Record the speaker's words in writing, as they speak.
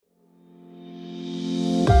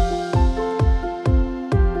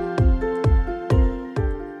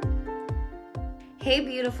Hey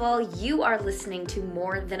beautiful, you are listening to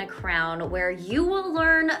More Than a Crown, where you will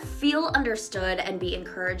learn, feel understood, and be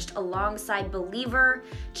encouraged alongside believer,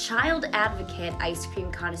 child advocate, ice cream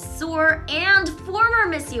connoisseur, and former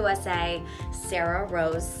Miss USA, Sarah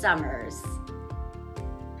Rose Summers.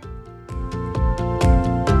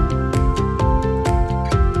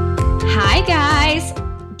 Hi guys,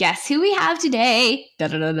 guess who we have today?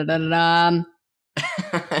 Da-da-da-da-da-da.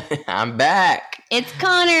 I'm back. It's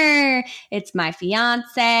Connor. It's my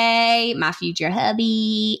fiance, my future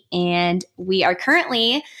hubby, and we are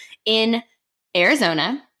currently in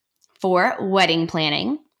Arizona for wedding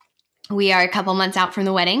planning. We are a couple months out from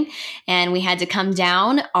the wedding, and we had to come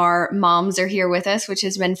down. Our moms are here with us, which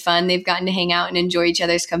has been fun. They've gotten to hang out and enjoy each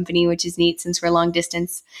other's company, which is neat since we're long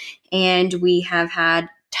distance. And we have had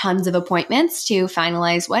tons of appointments to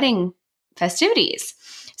finalize wedding festivities.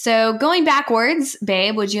 So going backwards,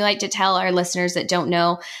 babe, would you like to tell our listeners that don't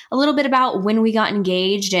know a little bit about when we got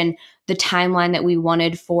engaged and the timeline that we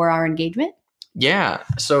wanted for our engagement? Yeah.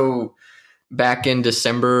 So back in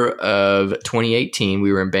December of 2018,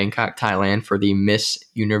 we were in Bangkok, Thailand for the Miss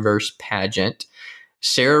Universe pageant.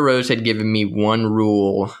 Sarah Rose had given me one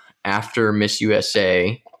rule after Miss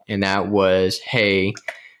USA, and that was, hey,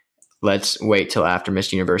 let's wait till after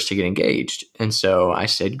Miss Universe to get engaged. And so I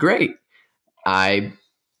said, great. I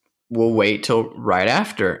will wait till right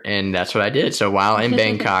after. And that's what I did. So while in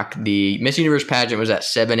Bangkok, the Miss Universe pageant was at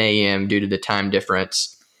 7 a.m. due to the time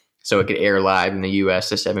difference. So it could air live in the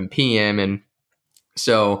U.S. at 7 p.m. And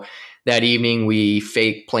so that evening, we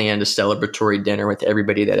fake planned a celebratory dinner with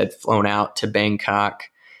everybody that had flown out to Bangkok.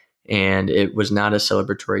 And it was not a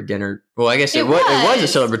celebratory dinner. Well, I guess it was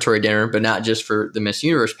a celebratory dinner, but not just for the Miss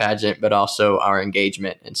Universe pageant, but also our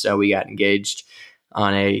engagement. And so we got engaged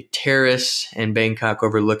on a terrace in Bangkok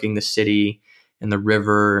overlooking the city and the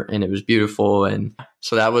river, and it was beautiful. And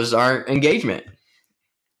so that was our engagement.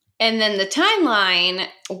 And then the timeline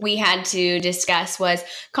we had to discuss was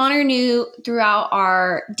Connor knew throughout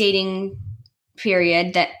our dating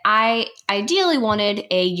period that I ideally wanted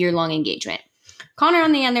a year-long engagement. Connor,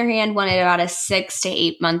 on the other hand, wanted about a 6 to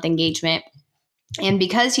 8 month engagement. And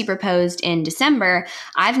because he proposed in December,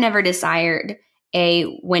 I've never desired a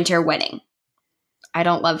winter wedding. I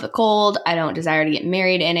don't love the cold. I don't desire to get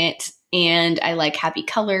married in it. And I like happy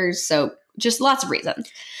colors. So just lots of reasons.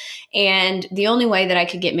 And the only way that I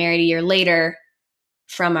could get married a year later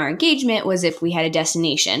from our engagement was if we had a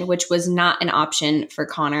destination, which was not an option for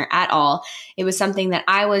Connor at all. It was something that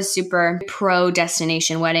I was super pro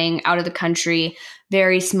destination wedding, out of the country,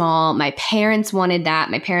 very small. My parents wanted that.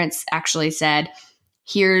 My parents actually said,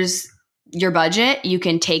 here's your budget, you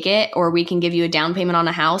can take it, or we can give you a down payment on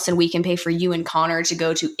a house and we can pay for you and Connor to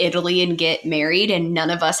go to Italy and get married and none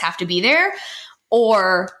of us have to be there.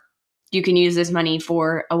 Or you can use this money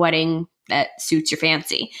for a wedding that suits your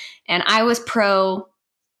fancy. And I was pro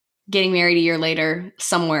getting married a year later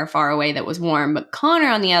somewhere far away that was warm. But Connor,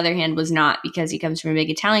 on the other hand, was not, because he comes from a big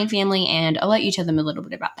Italian family. And I'll let you tell them a little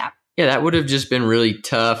bit about that. Yeah, that would have just been really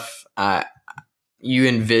tough. You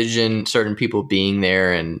envision certain people being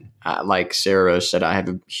there, and like Sarah said, I have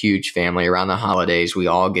a huge family. Around the holidays, we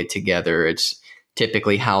all get together. It's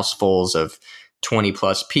typically housefuls of 20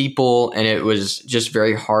 plus people, and it was just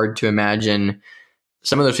very hard to imagine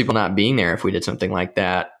some of those people not being there if we did something like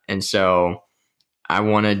that. And so I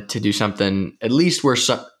wanted to do something at least where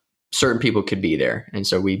certain people could be there. And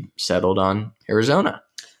so we settled on Arizona.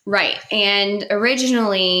 Right. And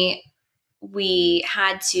originally we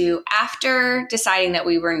had to, after deciding that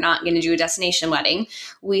we were not going to do a destination wedding,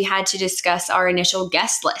 we had to discuss our initial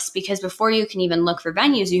guest list, because before you can even look for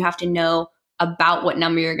venues, you have to know about what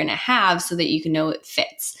number you're going to have so that you can know it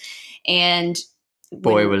fits. And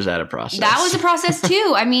boy, was that a process. That was a process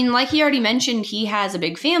too. I mean, like he already mentioned, he has a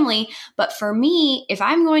big family. But for me, if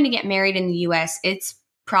I'm going to get married in the US, it's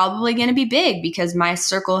probably going to be big because my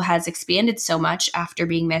circle has expanded so much after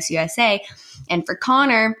being Miss USA. And for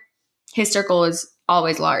Connor, his circle is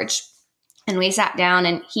always large. And we sat down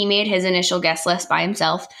and he made his initial guest list by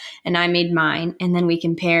himself and I made mine. And then we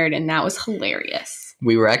compared, and that was hilarious.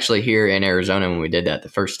 We were actually here in Arizona when we did that the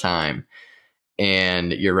first time.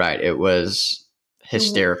 And you're right. It was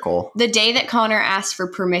hysterical. The day that Connor asked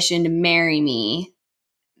for permission to marry me,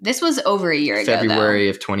 this was over a year ago, February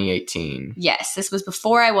of 2018. Yes, this was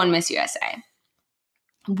before I won Miss USA.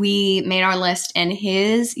 We made our list, and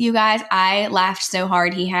you guys, I laughed so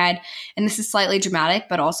hard. He had, and this is slightly dramatic,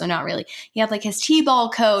 but also not really. He had like his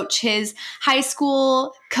T-ball coach, his high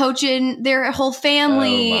school coach, and their whole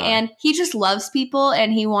family. And he just loves people.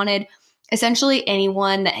 And he wanted essentially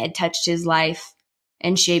anyone that had touched his life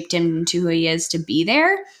and shaped him into who he is to be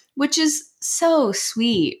there, which is so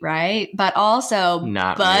sweet, right? But also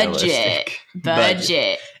Not budget. realistic.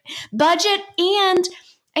 Budget. And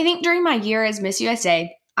I think during my year as Miss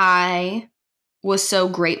USA, I was so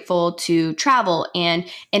grateful to travel and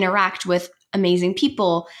interact with amazing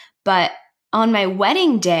people. But on my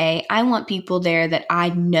wedding day, I want people there that I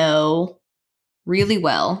know really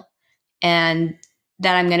well and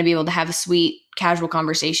that I'm going to be able to have a sweet, casual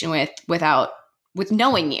conversation with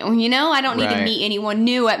knowing you. I don't need to meet anyone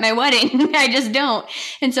new at my wedding. I just don't.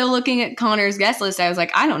 And so looking at Connor's guest list, I was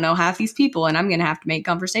like, I don't know half these people, and I'm going to have to make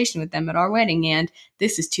conversation with them at our wedding. And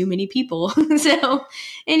this is too many people. So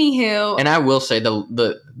anywho. And I will say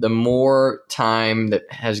the more time that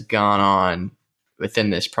has gone on within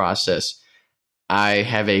this process, I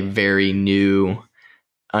have a very new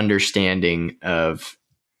understanding of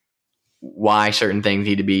why certain things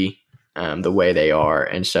need to be the way they are.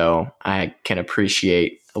 And so I can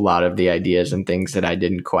appreciate a lot of the ideas and things that I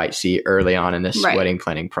didn't quite see early on in this wedding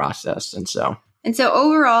planning process. And so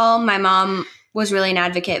overall, my mom was really an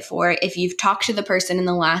advocate for if you've talked to the person in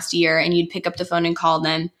the last year and you'd pick up the phone and call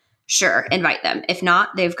them, sure, invite them. If not,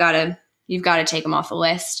 you've got to take them off the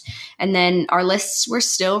list. And then our lists were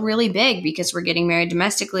still really big because we're getting married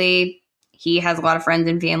domestically. He has a lot of friends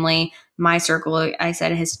and family. My circle, I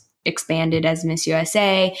said, has expanded as Miss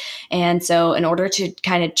USA. And so in order to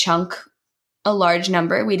kind of chunk a large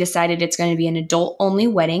number, we decided it's going to be an adult only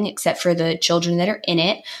wedding, except for the children that are in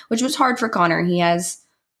it, which was hard for Connor. He has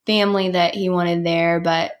family that he wanted there,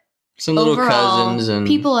 but some little overall, cousins and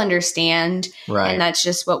people understand. Right. And that's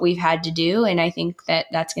just what we've had to do. And I think that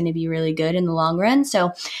that's going to be really good in the long run.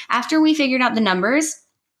 So after we figured out the numbers,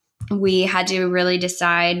 we had to really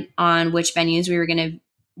decide on which venues we were going to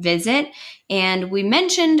visit. And we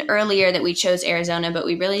mentioned earlier that we chose Arizona, but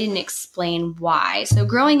we really didn't explain why. So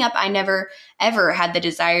growing up, I never ever had the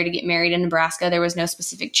desire to get married in Nebraska. There was no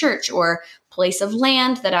specific church or place of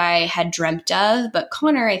land that I had dreamt of, but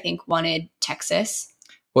Connor, I think, wanted Texas.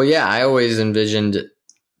 Well, yeah, I always envisioned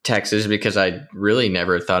Texas because I really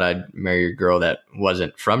never thought I'd marry a girl that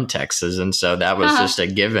wasn't from Texas. And so that was just a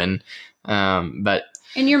given.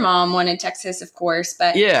 And your mom wanted Texas, of course.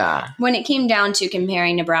 But yeah, when it came down to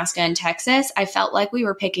comparing Nebraska and Texas, I felt like we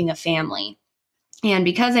were picking a family. And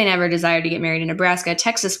because I never desired to get married in Nebraska,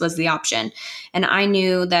 Texas was the option. And I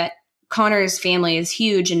knew that Connor's family is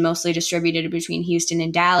huge and mostly distributed between Houston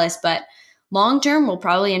and Dallas. But long term, we'll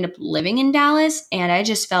probably end up living in Dallas. And I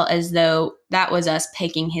just felt as though that was us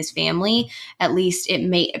picking his family. At least it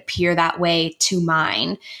may appear that way to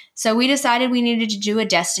mine. So we decided we needed to do a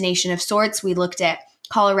destination of sorts. We looked at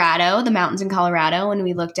Colorado, the mountains in Colorado, and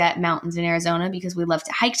we looked at mountains in Arizona because we love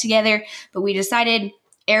to hike together. But we decided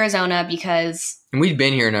Arizona because and we've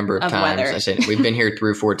been here a number of times. Weather. I said we've been here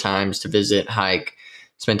 3 or 4 times to visit, hike,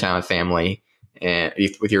 spend time with family and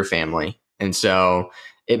with your family. And so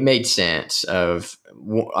it made sense of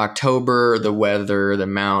October, the weather, the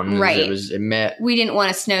mountains. Right. It met. We didn't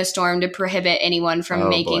want a snowstorm to prohibit anyone from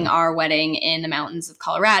making our wedding in the mountains of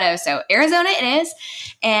Colorado. So Arizona it is.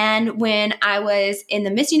 And when I was in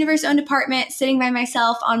the Miss Universe owned apartment, sitting by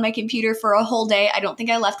myself on my computer for a whole day, I don't think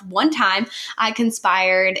I left one time. I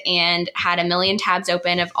conspired and had a million tabs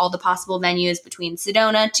open of all the possible venues between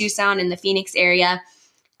Sedona, Tucson, and the Phoenix area.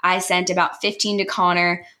 I sent about 15 to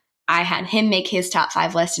Connor. I had him make his top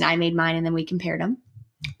 5 list and I made mine, and then we compared them.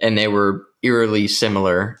 And they were eerily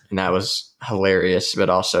similar, and that was hilarious, but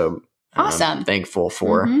also awesome. Thankful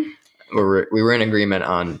for. We were in agreement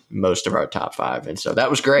on most of our top 5, and so that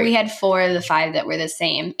was great. We had 4 of the 5 that were the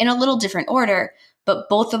same in a little different order, but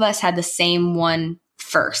both of us had the same one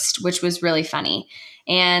first, which was really funny.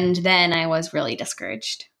 And then I was really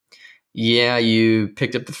discouraged. Yeah, you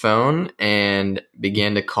picked up the phone and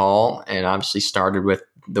began to call, and obviously started with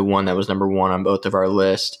the one that was number 1 on both of our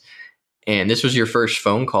list. And this was your first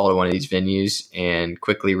phone call to one of these venues, and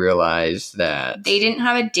quickly realized that they didn't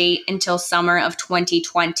have a date until summer of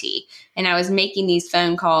 2020. And I was making these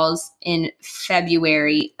phone calls in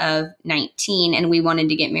February of 19, and we wanted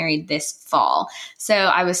to get married this fall. So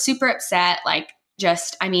I was super upset,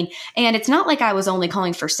 and it's not like I was only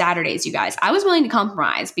calling for Saturdays, you guys. I was willing to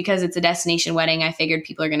compromise because it's a destination wedding. I figured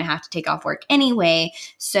people are going to have to take off work anyway.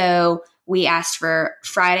 So we asked for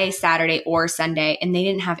Friday, Saturday, or Sunday, and they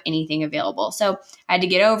didn't have anything available. So I had to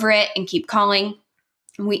get over it and keep calling.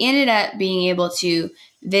 We ended up being able to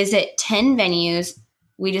visit 10 venues.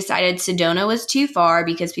 We decided Sedona was too far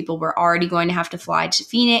because people were already going to have to fly to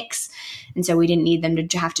Phoenix. And so we didn't need them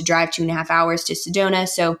to have to drive 2.5 hours to Sedona.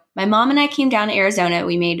 So my mom and I came down to Arizona.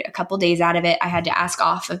 We made a couple days out of it. I had to ask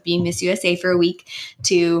off of being Miss USA for a week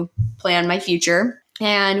to plan my future.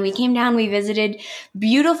 And we came down, we visited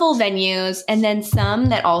beautiful venues, and then some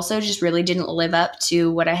that also just really didn't live up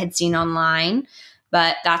to what I had seen online.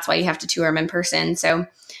 But that's why you have to tour them in person. So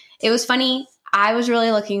it was funny. I was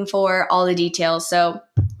really looking for all the details. So,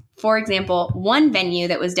 for example, one venue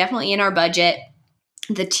that was definitely in our budget,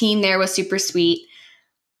 the team there was super sweet.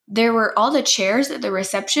 There were all the chairs at the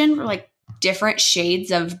reception were like different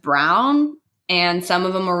shades of brown, and some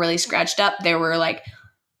of them were really scratched up. There were like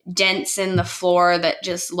dents in the floor that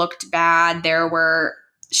just looked bad. There were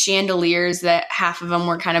chandeliers that half of them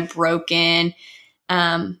were kind of broken.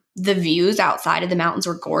 The views outside of the mountains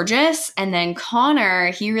were gorgeous. And then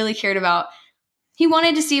Connor, he really cared about, he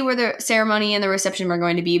wanted to see where the ceremony and the reception were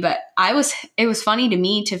going to be, but it was funny to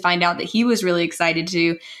me to find out that he was really excited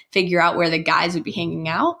to figure out where the guys would be hanging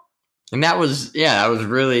out. And that was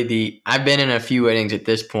really I've been in a few weddings at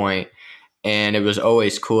this point, and it was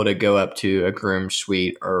always cool to go up to a groom's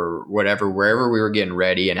suite or whatever, wherever we were getting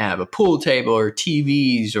ready, and have a pool table or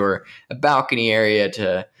TVs or a balcony area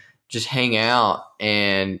to just hang out.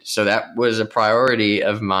 And so that was a priority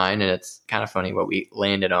of mine. And it's kind of funny what we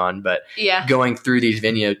landed on. But going through these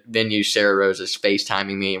venues, Sarah Rose is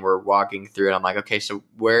FaceTiming me and we're walking through it. I'm like, okay, so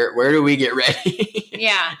where do we get ready?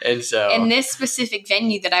 Yeah. And so in this specific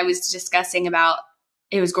venue that I was discussing about,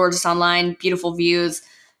 it was gorgeous online, beautiful views.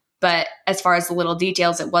 But as far as the little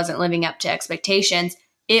details, it wasn't living up to expectations.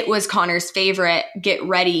 It was Connor's favorite get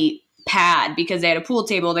ready pad because they had a pool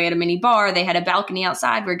table, they had a mini bar, they had a balcony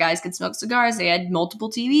outside where guys could smoke cigars, they had multiple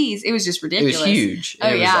TVs. It was just ridiculous. It was huge.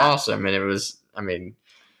 It was awesome. And it was, I mean,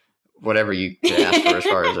 whatever you could ask for as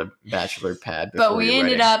far as a bachelor pad. But we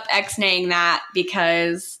ended up ex-naying that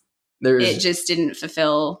because it just didn't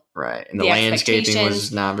fulfill right. And the landscaping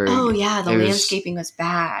was not very Oh yeah, the landscaping was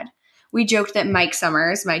bad. We joked that Mike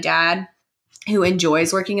Summers, my dad, who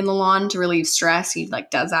enjoys working in the lawn to relieve stress, he like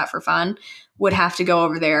does that for fun, would have to go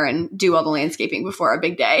over there and do all the landscaping before a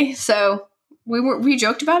big day. So we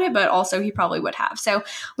joked about it, but also he probably would have. So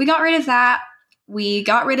we got rid of that. We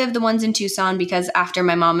got rid of the ones in Tucson because after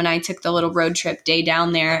my mom and I took the little road trip day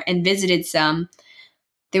down there and visited some,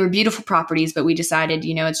 they were beautiful properties, but we decided,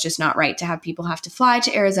 it's just not right to have people have to fly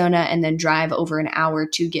to Arizona and then drive over an hour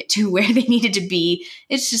to get to where they needed to be.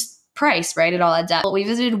 It's just price, right? It all adds up. We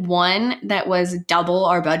visited one that was double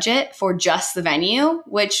our budget for just the venue,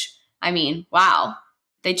 which, I mean, wow.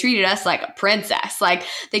 They treated us like a princess. Like,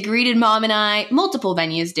 they greeted Mom and I, multiple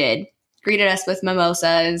venues did, greeted us with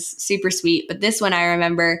mimosas, super sweet. But this one, I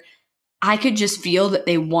remember, I could just feel that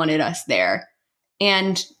they wanted us there.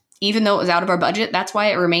 And even though it was out of our budget, that's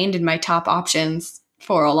why it remained in my top options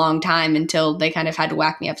for a long time until they kind of had to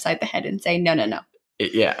whack me upside the head and say, no.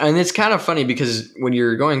 Yeah, and it's kind of funny because when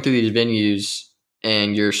you're going through these venues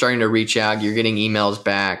and you're starting to reach out, you're getting emails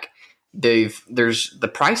back. There's the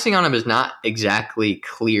pricing on them is not exactly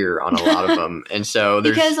clear on a lot of them, and so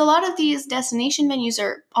because a lot of these destination venues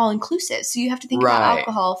are all inclusive, so you have to think about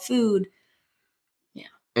alcohol, food. Yeah,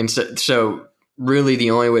 and so really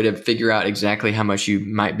the only way to figure out exactly how much you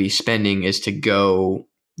might be spending is to go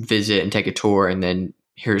visit and take a tour, and then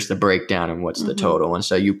here's the breakdown and what's the total, and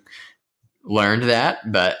so you learned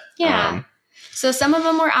that, but so some of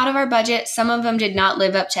them were out of our budget, some of them did not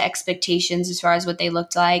live up to expectations as far as what they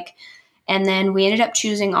looked like, and then we ended up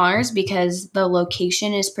choosing ours because the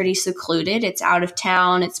location is pretty secluded. It's out of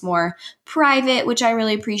town, it's more private, which I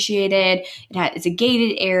really appreciated. It's a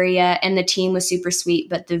gated area, and the team was super sweet,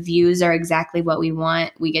 but the views are exactly what we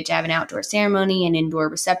want. We get to have an outdoor ceremony and indoor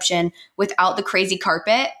reception without the crazy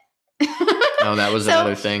carpet. Oh, that was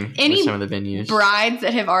another thing with some of the venues. Brides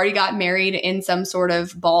that have already got married in some sort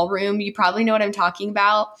of ballroom, you probably know what I'm talking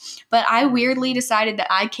about. But I weirdly decided that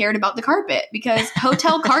I cared about the carpet because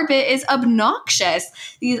hotel carpet is obnoxious.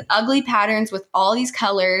 These ugly patterns with all these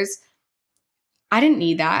colors. I didn't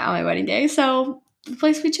need that on my wedding day. So the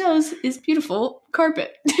place we chose is beautiful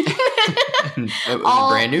carpet. It was a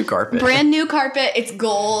brand new carpet. Brand new carpet. It's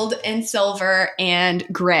gold and silver and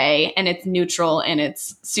gray, and it's neutral, and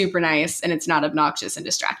it's super nice, and it's not obnoxious and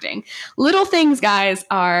distracting. Little things, guys,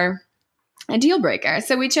 are a deal breaker.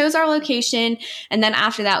 So we chose our location, and then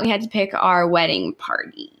after that, we had to pick our wedding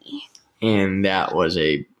party. And that was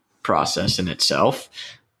a process in itself.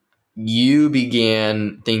 You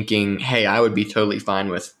began thinking, hey, I would be totally fine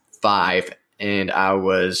with 5, and I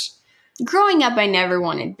was... Growing up, I never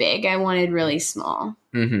wanted big. I wanted really small.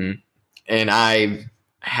 Mm-hmm. And I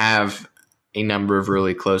have a number of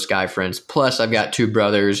really close guy friends. Plus, I've got 2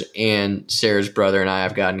 brothers, and Sarah's brother and I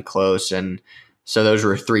have gotten close. And so those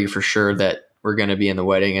were 3 for sure that were going to be in the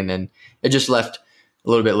wedding. And then it just left a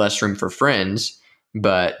little bit less room for friends.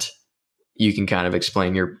 But you can kind of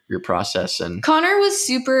explain your process. And Connor was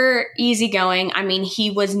super easygoing. I mean, he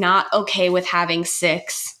was not okay with having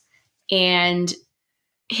 6, and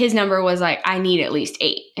his number was like, I need at least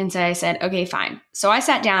 8. And so I said, okay, fine. So I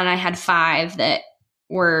sat down and I had 5 that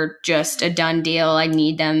were just a done deal. I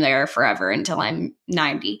need them there forever until I'm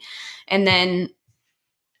 90. And then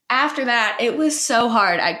after that, it was so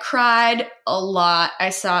hard. I cried a lot. I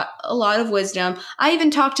saw a lot of wisdom. I even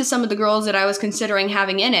talked to some of the girls that I was considering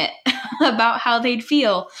having in it about how they'd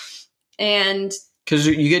feel. And because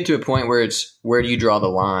you get to a point where it's, where do you draw the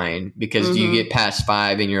line? Because you get past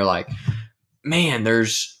 5 and you're like, man,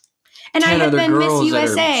 there's and 10 I had other been Miss girls that are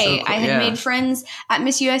USA. so cool. I had made friends at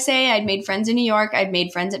Miss USA. I'd made friends in New York. I'd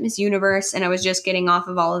made friends at Miss Universe. And I was just getting off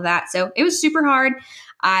of all of that. So it was super hard.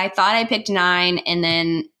 I thought I picked 9. And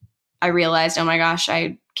then I realized, oh my gosh,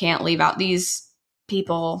 I can't leave out these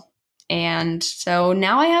people. And so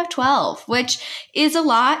now I have 12, which is a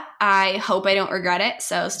lot. I hope I don't regret it.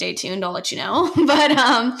 So stay tuned. I'll let you know.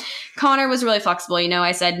 But Connor was really flexible. You know,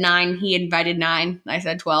 I said 9. He invited 9. I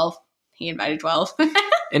said 12. He invited 12.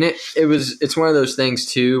 And it's one of those things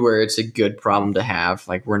too, where it's a good problem to have.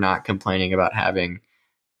 Like, we're not complaining about having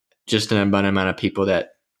just an abundant amount of people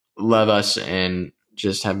that love us and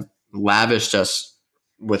just have lavished us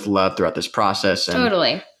with love throughout this process. And,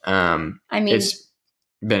 Totally. I mean, it's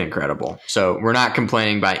been incredible. So we're not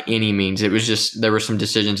complaining by any means. It was just, there were some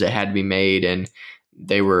decisions that had to be made, and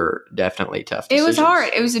they were definitely tough decisions. It was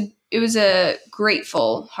hard. It was a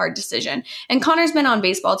grateful, hard decision. And Connor's been on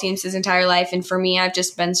baseball teams his entire life. And for me, I've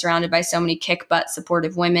just been surrounded by so many kick butt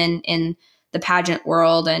supportive women in the pageant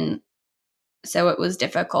world. And so it was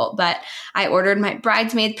difficult. But I ordered my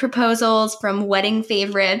bridesmaid proposals from Wedding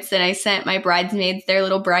Favorites, and I sent my bridesmaids their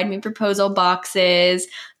little bridesmaid proposal boxes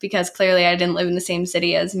because clearly I didn't live in the same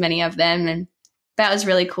city as many of them. And that was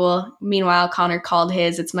really cool. Meanwhile, Connor called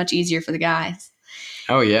his. It's much easier for the guys.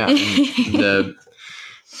 Oh, yeah.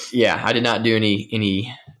 I did not do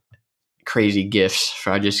any crazy gifts.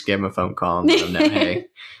 I just gave him a phone call and let him know, hey,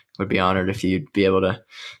 would be honored if you'd be able to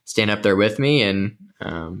stand up there with me. And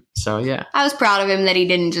so, yeah. I was proud of him that he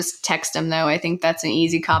didn't just text him, though. I think that's an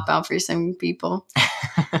easy cop-out for some people.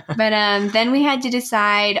 But then we had to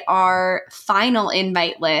decide our final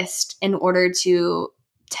invite list in order to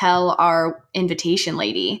tell our invitation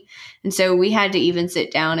lady. And so we had to even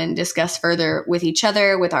sit down and discuss further with each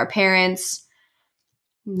other, with our parents.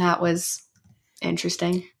 That was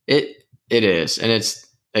interesting. It is. And it's,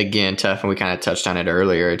 again, tough. And we kind of touched on it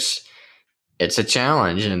earlier. It's a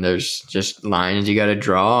challenge, and there's just lines you got to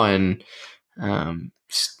draw, and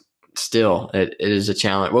still it is a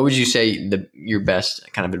challenge. What would you say your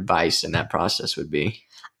best kind of advice in that process would be?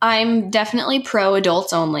 I'm definitely pro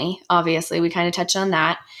adults only. Obviously, we kind of touched on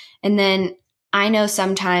that. And then I know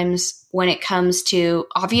sometimes when it comes to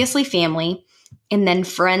obviously family and then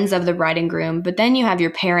friends of the bride and groom, but then you have your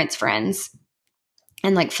parents' friends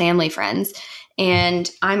and like family friends. And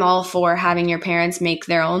I'm all for having your parents make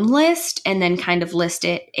their own list and then kind of list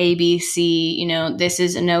it A, B, C, you know, this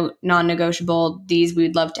is a non-negotiable. These we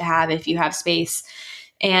would love to have if you have space.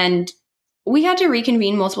 And we had to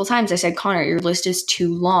reconvene multiple times. I said, Connor, your list is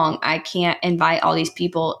too long. I can't invite all these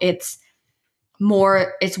people. It's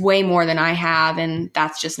way more than I have. And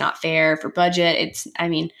that's just not fair for budget.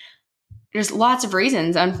 There's lots of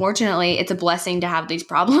reasons. Unfortunately, it's a blessing to have these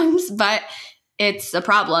problems, but it's a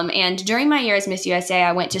problem. And during my year as Miss USA,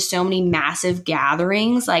 I went to so many massive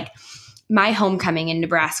gatherings, like my homecoming in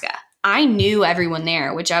Nebraska. I knew everyone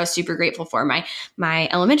there, which I was super grateful for. My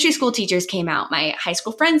elementary school teachers came out. My high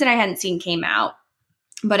school friends that I hadn't seen came out.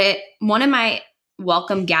 But one of my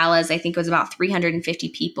welcome galas, I think, was about 350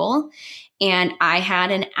 people. And I had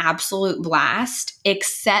an absolute blast,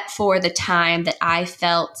 except for the time that I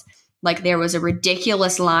felt like there was a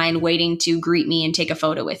ridiculous line waiting to greet me and take a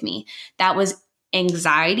photo with me. That was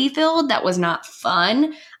anxiety filled. That was not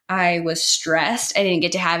fun. I was stressed. I didn't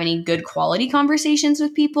get to have any good quality conversations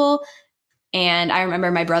with people. And I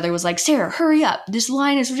remember my brother was like, Sarah, hurry up. This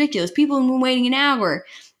line is ridiculous. People have been waiting an hour.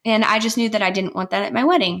 And I just knew that I didn't want that at my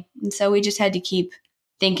wedding. And so we just had to keep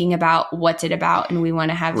thinking about what's it about, and we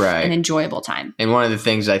want to have an enjoyable time. And one of the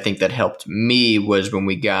things I think that helped me was when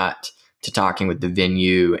we got to talking with the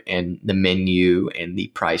venue and the menu and the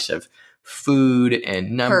price of food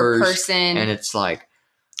and numbers per person. And it's like,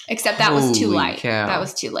 except that was too late. Cow. That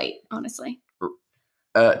was too late, honestly.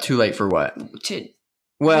 Too late for what?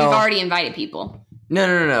 We've already invited people.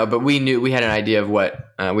 No. But we had an idea of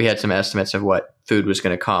what we had some estimates of what food was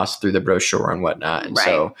going to cost through the brochure and whatnot, and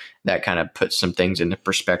so that kind of puts some things into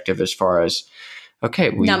perspective as far as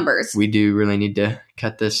numbers. We do really need to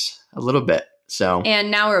cut this a little bit. So, And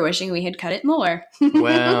now we're wishing we had cut it more.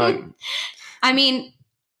 well, I mean,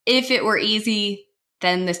 if it were easy,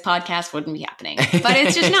 then this podcast wouldn't be happening. But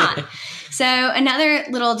it's just not. So another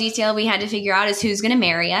little detail we had to figure out is who's going to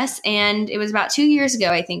marry us. And it was about 2 years ago,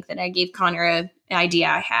 I think, that I gave Connor an idea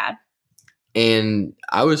I had. and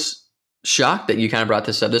I was shocked that you kind of brought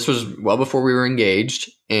this up. This was well before we were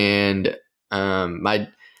engaged, and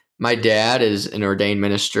my dad is an ordained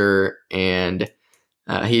minister, and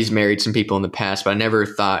he's married some people in the past, but I never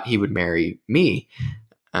thought he would marry me.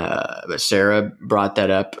 But Sarah brought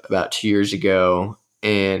that up about 2 years ago,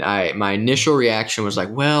 and my initial reaction was like,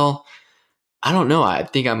 well, I don't know. I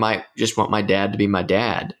think I might just want my dad to be my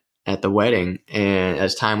dad at the wedding. And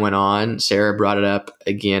as time went on, Sarah brought it up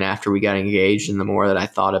again after we got engaged, and the more that I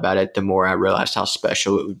thought about it, the more I realized how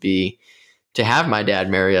special it would be to have my dad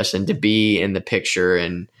marry us and to be in the picture,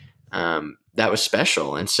 and that was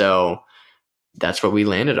special. And so that's what we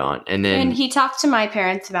landed on. And then And he talked to my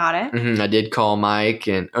parents about it. I did call Mike,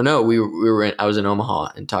 and I was in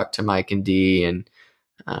Omaha and talked to Mike and Dee, and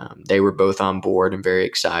they were both on board and very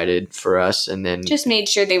excited for us. And then Just made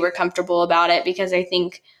sure they were comfortable about it, because I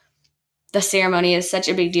think the ceremony is such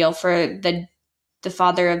a big deal for the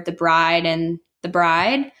father of the bride and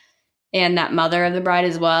that mother of the bride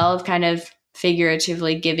as well, of kind of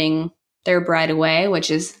figuratively giving their bride away, which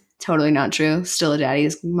is totally not true. Still a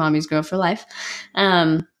daddy's mommy's girl for life.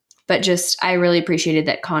 But just, I really appreciated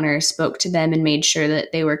that Connor spoke to them and made sure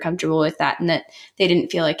that they were comfortable with that, and that they didn't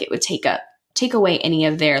feel like it would take away any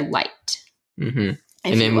of their light. and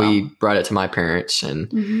then we brought it to my parents,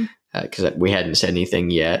 and because we hadn't said anything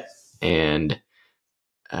yet, and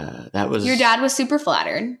that was Your dad was super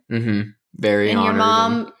flattered. very And your honored,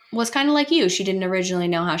 mom was kind of like you. She didn't originally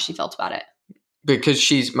know how she felt about it.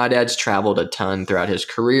 because my dad's traveled a ton throughout his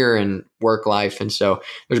career and work life, and so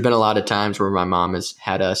there's been a lot of times where my mom has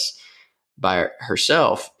had us by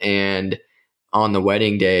herself, and on the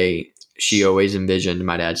wedding day she always envisioned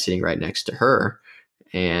my dad sitting right next to her,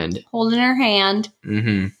 and Holding her hand.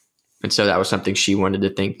 and so that was something she wanted to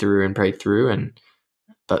think through and pray through,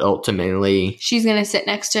 but ultimately She's going to sit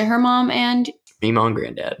next to her mom and me, mom, and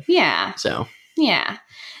granddad. yeah. So Yeah.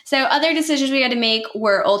 So other decisions we had to make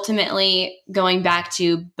were ultimately going back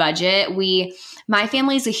to budget. My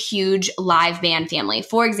family is a huge live band family.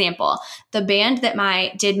 For example, the band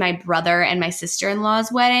that did my brother and my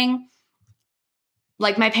sister-in-law's wedding,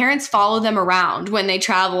 like my parents follow them around when they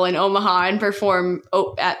travel in Omaha and perform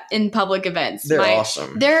in public events. they're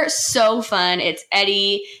awesome. They're so fun. It's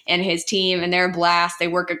Eddie and his team, and they're a blast. They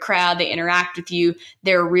work a crowd. They interact with you.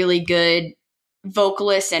 They're really good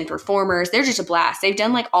vocalists and performers. They're just a blast. They've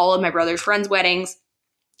done like all of my brother's friends' weddings.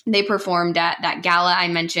 They performed at that gala I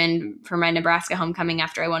mentioned for my Nebraska homecoming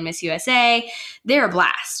after I won Miss USA. They're a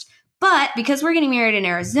blast. But because we're getting married in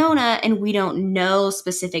Arizona and we don't know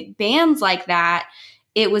specific bands like that,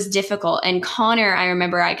 it was difficult. And Connor, I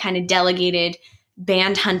remember I kind of delegated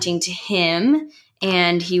band hunting to him,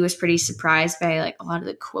 and he was pretty surprised by like a lot of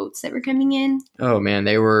the quotes that were coming in. Oh man,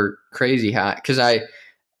 they were crazy hot, because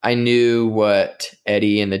I knew what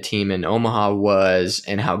Eddie and the team in Omaha was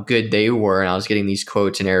and how good they were, and I was getting these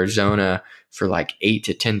quotes in Arizona for like $8,000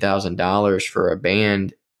 to $10,000 for a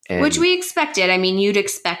band, Which we expected. I mean, you'd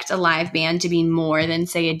expect a live band to be more than,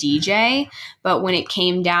 say, a DJ. But when it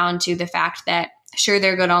came down to the fact that, sure,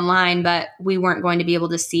 they're good online, but we weren't going to be able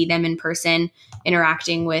to see them in person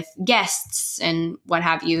interacting with guests and what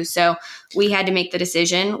have you. So we had to make the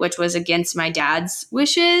decision, which was against my dad's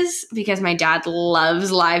wishes, because my dad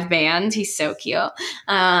loves live bands. He's so cute.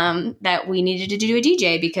 That we needed to do a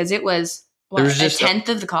DJ, because it was, a tenth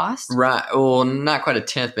of the cost? Right. Well, not quite a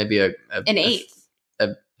tenth, maybe an eighth.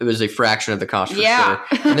 It was a fraction of the cost, for Yeah.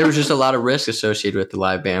 sure. And there was just a lot of risk associated with the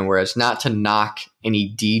live band, whereas not to knock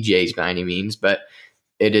any DJs by any means, but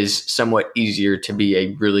it is somewhat easier to be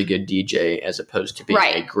a really good DJ as opposed to being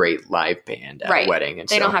a great live band at a wedding. And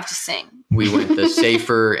they don't have to sing. We went the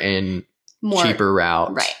safer and cheaper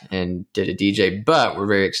route, right, and did a DJ, but we're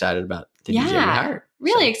very excited about the DJ we hired.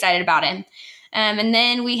 Really excited about him. And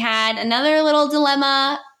then we had another little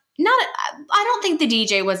dilemma. I don't think the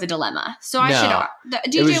DJ was a dilemma. So the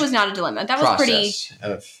DJ was not a dilemma. That was pretty.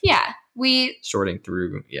 We sorting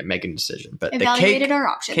through, making a decision. But evaluated our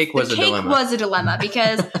options. The cake was a dilemma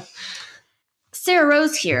because Sarah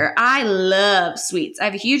Rose here. I love sweets. I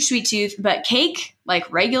have a huge sweet tooth, but cake,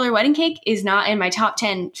 like regular wedding cake, is not in my top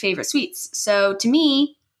 10 favorite sweets. So to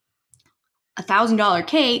me, $1,000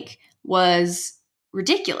 cake was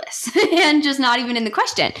ridiculous and just not even in the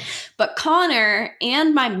question. But Connor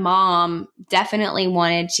and my mom definitely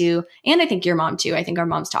wanted to, and I think your mom too, I think our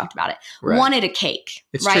moms talked about it, wanted a cake.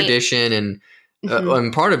 It's tradition, and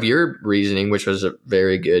And part of your reasoning, which was a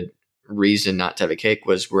very good reason not to have a cake,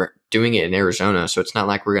 was we're doing it in Arizona. So it's not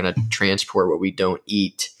like we're going to transport what we don't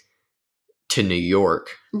eat to New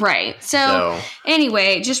York. Right. So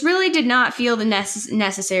anyway, just really did not feel the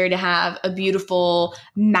necessary to have a beautiful,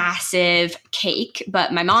 massive cake.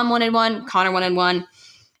 But my mom wanted one. Connor wanted one.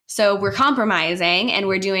 So we're compromising and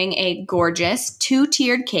we're doing a gorgeous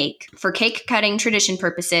 2-tiered cake for cake cutting tradition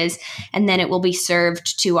purposes. And then it will be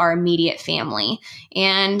served to our immediate family.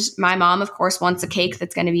 And my mom, of course, wants a cake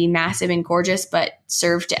that's going to be massive and gorgeous, but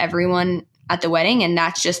served to everyone at the wedding. And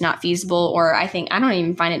that's just not feasible. Or I don't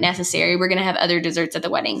even find it necessary. We're going to have other desserts at the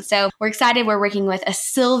wedding. So we're excited. We're working with a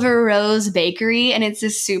Silver Rose Bakery, and it's a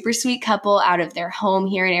super sweet couple out of their home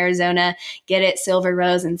here in Arizona. Get it? Silver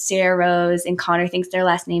Rose and Sarah Rose. And Connor thinks their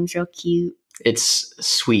last name's real cute. It's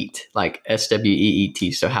Sweet, like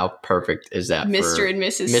Sweet. So how perfect is that? Mr. and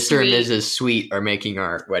Mrs. Mr. Sweet. and Mrs. Sweet are making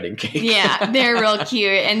our wedding cake. Yeah, they're real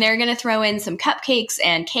cute. And they're going to throw in some cupcakes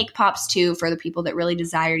and cake pops too for the people that really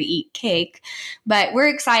desire to eat cake. But we're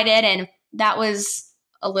excited. And that was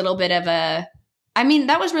a little bit of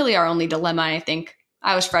that was really our only dilemma, I think.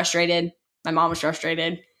 I was frustrated. My mom was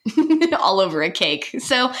frustrated. All over a cake.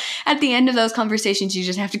 So at the end of those conversations, you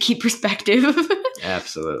just have to keep perspective.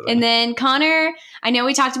 Absolutely. And then Connor, I know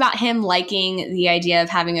we talked about him liking the idea of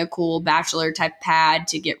having a cool bachelor type pad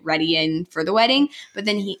to get ready in for the wedding, but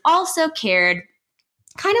then he also cared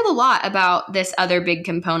kind of a lot about this other big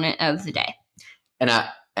component of the day. And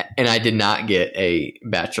I did not get a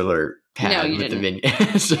bachelor pad No, you with didn't. the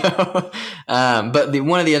venue. So, but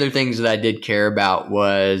one of the other things that I did care about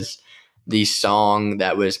was the song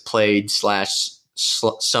that was played /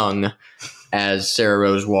 sung as Sarah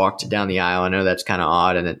Rose walked down the aisle. I know that's kind of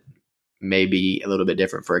odd, and it may be a little bit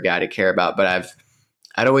different for a guy to care about, but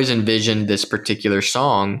I'd always envisioned this particular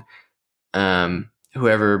song.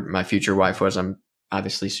 Whoever my future wife was, I'm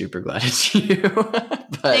obviously super glad it's you.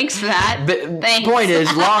 But Thanks for that. The point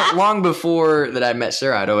is, long before that I met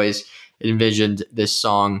Sarah, I'd always envisioned this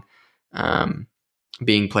song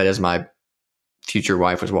being played as my future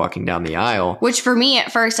wife was walking down the aisle. Which for me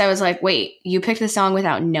at first, I was like, wait, you picked the song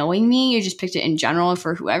without knowing me? You just picked it in general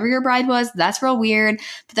for whoever your bride was? That's real weird.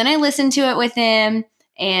 But then I listened to it with him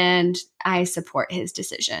and I support his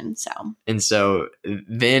decision. So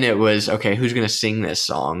then it was, okay, who's going to sing this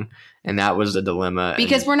song? And that was the dilemma.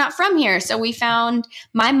 Because we're not from here. So we found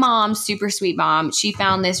my mom, super sweet mom. She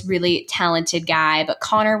found this really talented guy, but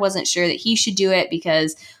Connor wasn't sure that he should do it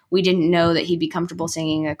because we didn't know that he'd be comfortable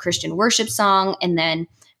singing a Christian worship song. And then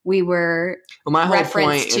we were my whole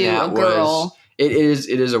referenced point to in that a girl. Was,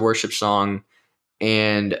 it is a worship song.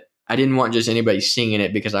 And I didn't want just anybody singing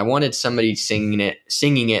it because I wanted somebody singing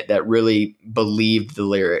it that really believed the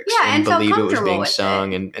lyrics and felt believed it was being with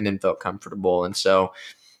sung and then felt comfortable. And so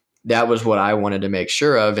that was what I wanted to make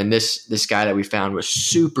sure of. And this guy that we found was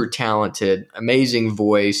super talented, amazing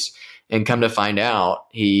voice. And come to find out,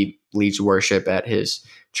 he leads worship at his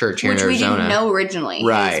church here in Arizona. Which we didn't know originally.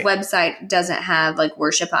 Right. His website doesn't have like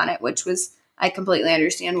worship on it, which was, I completely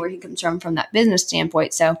understand where he comes from that business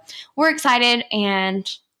standpoint. So we're excited and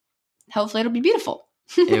hopefully it'll be beautiful.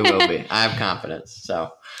 It will be. I have confidence.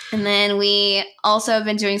 So. And then we also have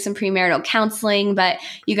been doing some premarital counseling, but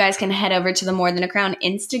you guys can head over to the More Than a Crown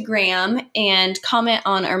Instagram and comment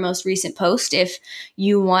on our most recent post if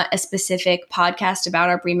you want a specific podcast about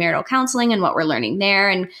our premarital counseling and what we're learning there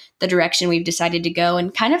and the direction we've decided to go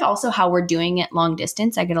and kind of also how we're doing it long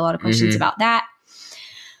distance. I get a lot of questions about that.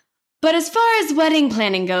 But as far as wedding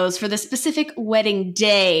planning goes, for the specific wedding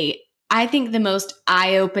day, I think the most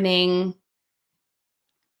eye-opening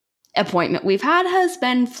appointment we've had has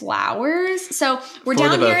been flowers. So we're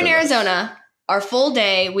down here in Arizona. Our full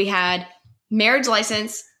day, we had marriage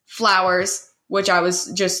license, flowers, which I was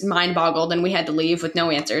just mind boggled and we had to leave with no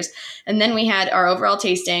answers. And then we had our overall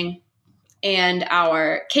tasting and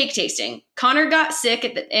our cake tasting. Connor got sick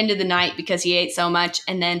at the end of the night because he ate so much.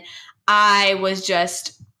 And then I was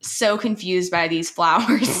just so confused by these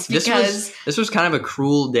flowers because this was kind of a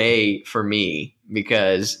cruel day for me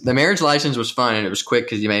because the marriage license was fun and it was quick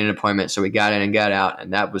because you made an appointment. So we got in and got out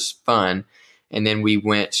and that was fun. And then we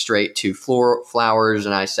went straight to flowers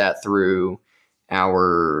and I sat through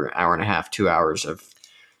hour and a half, 2 hours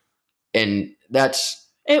and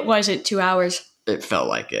it wasn't 2 hours. It felt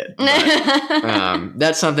like it. But,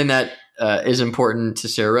 that's something that is important to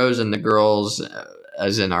Sarah Rose and the girls,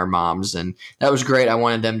 as in our moms, and that was great. I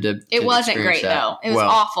wanted them to. It wasn't great though. It was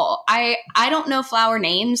awful. I don't know flower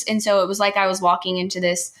names, and so it was like I was walking into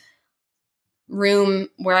this room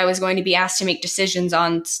where I was going to be asked to make decisions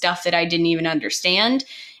on stuff that I didn't even understand.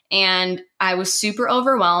 and I was super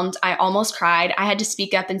overwhelmed. I almost cried. I had to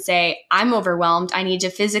speak up and say, I'm overwhelmed. I need to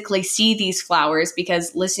physically see these flowers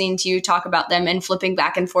because listening to you talk about them and flipping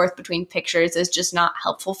back and forth between pictures is just not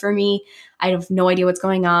helpful for me. I have no idea what's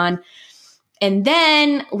going on. And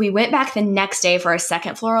then we went back the next day for our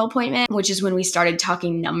second floral appointment, which is when we started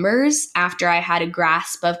talking numbers after I had a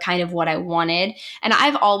grasp of kind of what I wanted. And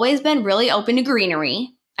I've always been really open to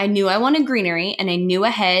greenery. I knew I wanted greenery, and I knew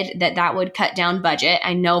ahead that that would cut down budget.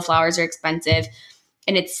 I know flowers are expensive,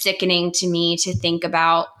 and it's sickening to me to think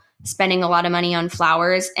about spending a lot of money on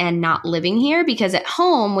flowers and not living here, because at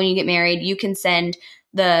home, when you get married, you can send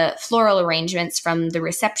the floral arrangements from the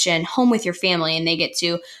reception home with your family, and they get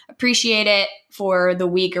to appreciate it for the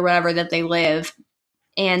week or whatever that they live.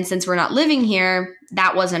 And since we're not living here,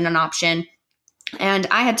 that wasn't an option. And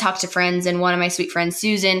I had talked to friends, and one of my sweet friends,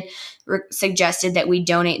 Susan, suggested that we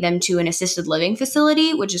donate them to an assisted living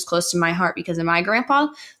facility, which is close to my heart because of my grandpa.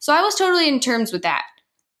 So I was totally in terms with that.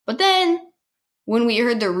 But then when we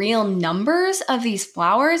heard the real numbers of these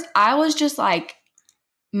flowers, I was just like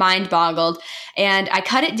mind boggled. And I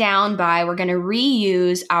cut it down by, we're going to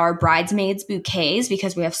reuse our bridesmaids bouquets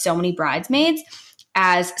because we have so many bridesmaids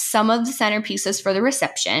as some of the centerpieces for the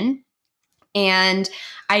reception. And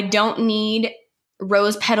I don't need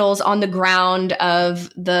rose petals on the ground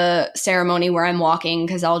of the ceremony where I'm walking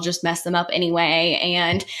because I'll just mess them up anyway.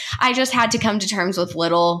 And I just had to come to terms with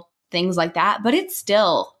little things like that, but it's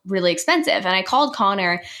still really expensive. And I called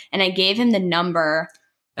Connor and I gave him the number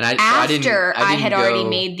And after I had already go-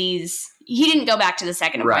 made these. He didn't go back to the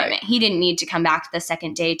second appointment. Right. He didn't need to come back the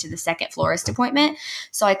second day to the second florist appointment.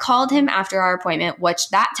 So I called him after our appointment, which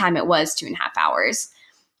that time it was 2.5 hours.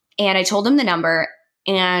 And I told him the number,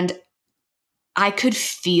 and I could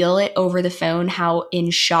feel it over the phone how in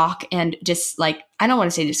shock and just like, I don't want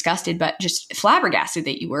to say disgusted, but just flabbergasted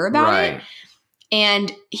that you were about it.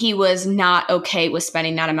 And he was not okay with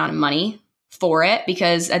spending that amount of money for it,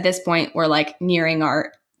 because at this point we're like nearing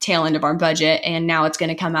our tail end of our budget, and now it's going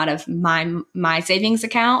to come out of my savings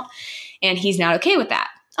account, and he's not okay with that,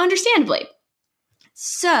 understandably.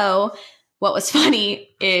 So what was funny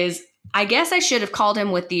is I guess I should have called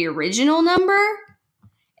him with the original number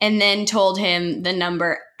and then told him the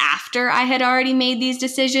number after I had already made these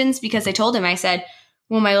decisions, because I told him, I said,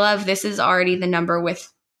 well, my love, this is already the number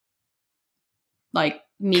with like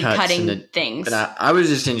me Cuts cutting things. But I was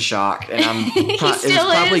just in shock, and it was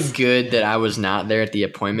probably good that I was not there at the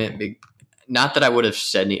appointment. Not that I would have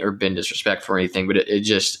said or been disrespectful or anything, but it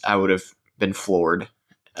just, I would have been floored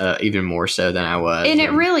even more so than I was. And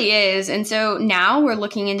it really is. And so now we're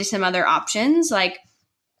looking into some other options. Like,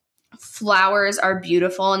 flowers are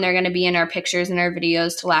beautiful and they're going to be in our pictures and our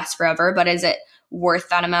videos to last forever, but is it worth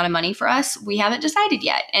that amount of money for us? We haven't decided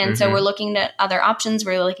yet. And so we're looking at other options.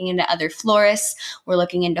 We're looking into other florists. We're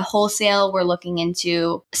looking into wholesale. We're looking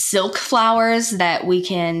into silk flowers that we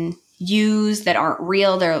can use that aren't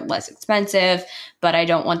real. They're less expensive, but I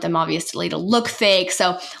don't want them obviously to look fake.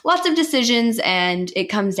 So lots of decisions, and it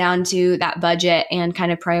comes down to that budget and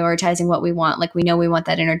kind of prioritizing what we want. Like, we know we want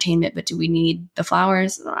that entertainment, but do we need the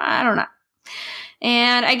flowers? I don't know.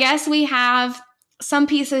 And I guess we have some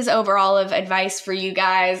pieces overall of advice for you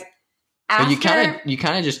guys. But you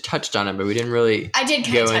kind of just touched on it, but we didn't really. I did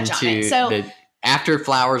kind of touch on it. So after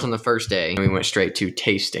flowers on the first day, we went straight to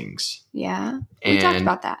tastings. Yeah, we talked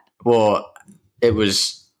about that. Well, it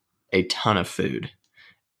was a ton of food,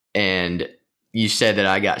 and you said that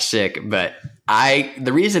I got sick, but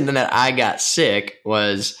the reason that I got sick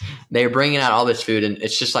was they were bringing out all this food, and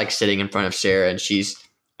it's just like sitting in front of Sarah, and she's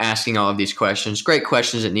asking all of these questions, great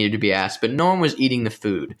questions that needed to be asked, but no one was eating the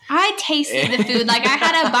food. I tasted the food. Like, I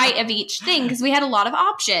had a bite of each thing because we had a lot of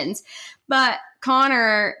options, but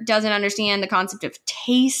Connor doesn't understand the concept of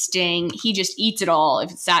tasting. He just eats it all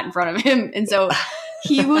if it's sat in front of him. And so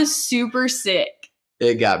he was super sick.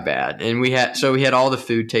 It got bad. And we had all the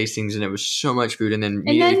food tastings, and it was so much food. And then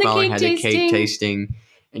immediately following had the cake tasting.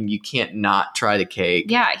 And you can't not try the cake.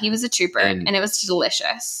 Yeah, he was a trooper, and it was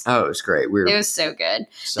delicious. Oh, it was great. It was so good.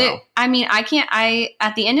 At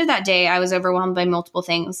the end of that day, I was overwhelmed by multiple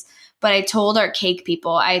things, but I told our cake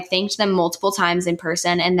people, I thanked them multiple times in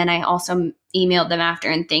person, and then I also emailed them after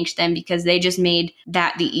and thanked them because they just made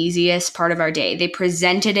that the easiest part of our day. They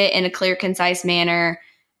presented it in a clear, concise manner.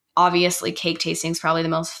 Obviously, cake tasting is probably the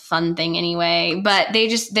most fun thing anyway, but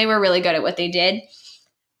they were really good at what they did.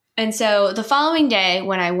 And so the following day,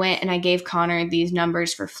 when I went and I gave Connor these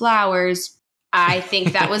numbers for flowers, I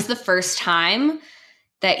think that was the first time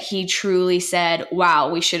that he truly said,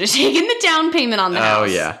 wow, we should have taken the down payment on the house. Oh,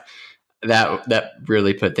 yeah. That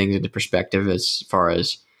really put things into perspective as far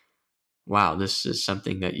as, wow, this is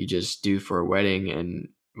something that you just do for a wedding, and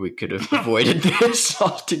we could have avoided this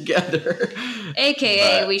altogether.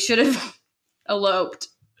 AKA, we should have eloped.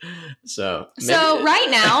 So right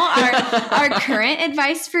now, our current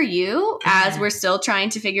advice for you, as we're still trying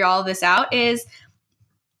to figure all this out, is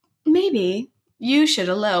maybe you should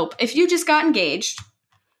elope. If you just got engaged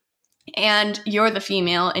and you're the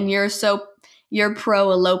female and you're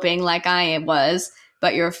pro eloping like I was,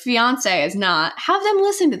 but your fiance is not, have them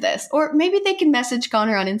listen to this. Or maybe they can message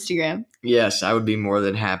Connor on Instagram. Yes, I would be more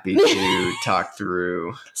than happy to talk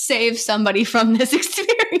through. Save somebody from this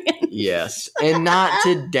experience. Yes. And not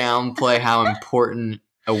to downplay how important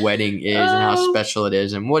a wedding is and how special it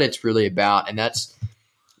is and what it's really about. And that's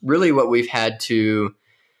really what we've had to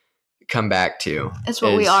come back to. It's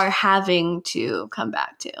what we are having to come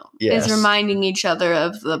back to. Yes. Is reminding each other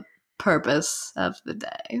of the purpose of the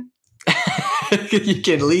day. You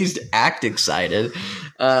can at least act excited.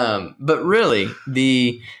 But really,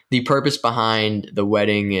 the purpose behind the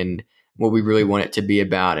wedding and what we really want it to be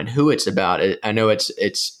about and who it's about. I know it's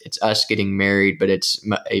us getting married, but it's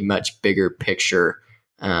a much bigger picture,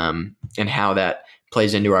 and how that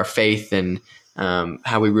plays into our faith and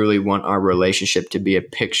how we really want our relationship to be a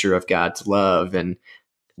picture of God's love. And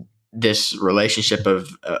this relationship of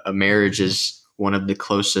a marriage is one of the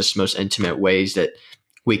closest, most intimate ways that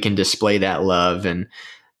we can display that love. And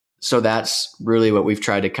so that's really what we've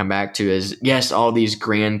tried to come back to is, yes, all these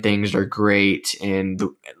grand things are great. And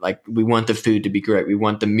we want the food to be great. We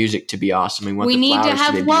want the music to be awesome. We need to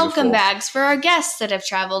have welcome bags for our guests that have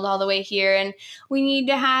traveled all the way here. And we need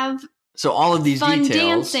to have all of these fun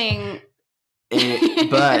details. Dancing.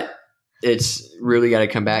 But it's really got to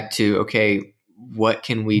come back to, okay, what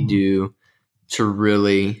can we do to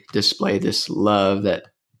really display this love that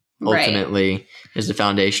ultimately is the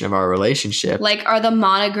foundation of our relationship? Like, are the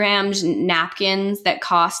monogrammed napkins that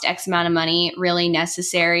cost X amount of money really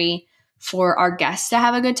necessary for our guests to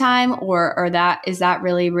have a good time? Or is that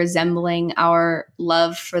really resembling our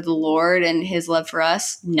love for the Lord and his love for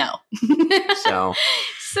us? No.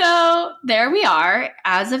 So there we are.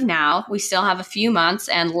 As of now, we still have a few months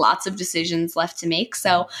and lots of decisions left to make.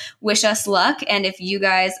 So wish us luck. And if you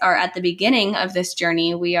guys are at the beginning of this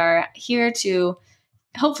journey, we are here to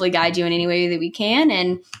hopefully guide you in any way that we can.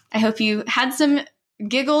 And I hope you had some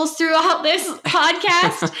giggles throughout this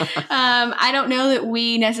podcast. I don't know that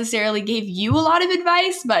we necessarily gave you a lot of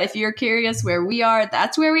advice, but if you're curious where we are,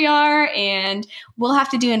 that's where we are. And we'll have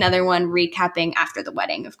to do another one recapping after the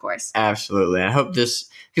wedding, of course. Absolutely. I hope because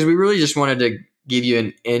we really just wanted to give you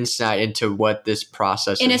an insight into what this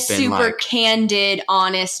process in has a been super like. Candid,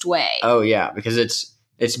 honest way. Oh yeah, because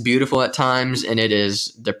it's beautiful at times and it is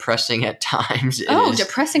depressing at times.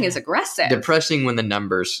 Depressing is aggressive. Depressing when the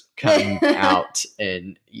numbers come out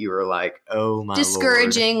and you are like, oh my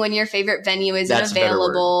Discouraging Lord. when your favorite venue isn't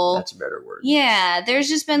available. That's a better word. Yeah, there's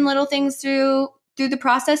just been little things through the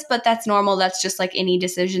process, but that's normal. That's just like any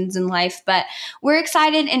decisions in life. But we're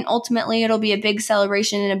excited, and ultimately it'll be a big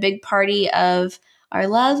celebration and a big party of our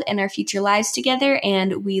love and our future lives together.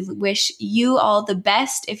 And we wish you all the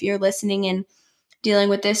best if you're listening and dealing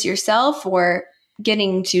with this yourself, or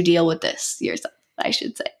getting to deal with this yourself, I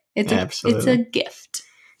should say. It's a gift.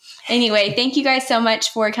 Anyway, thank you guys so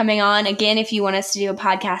much for coming on. Again, if you want us to do a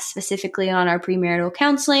podcast specifically on our premarital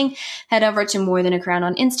counseling, head over to More Than a Crown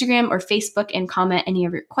on Instagram or Facebook and comment any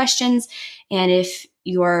of your questions. And if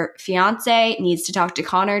your fiance needs to talk to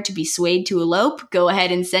Connor to be swayed to elope, go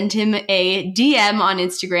ahead and send him a DM on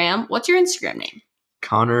Instagram. What's your Instagram name?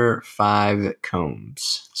 Connor 5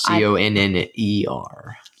 Combs. CONNER.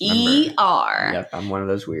 ER. Yep, I'm one of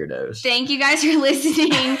those weirdos. Thank you guys for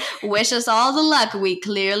listening. Wish us all the luck. We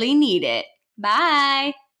clearly need it.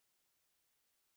 Bye.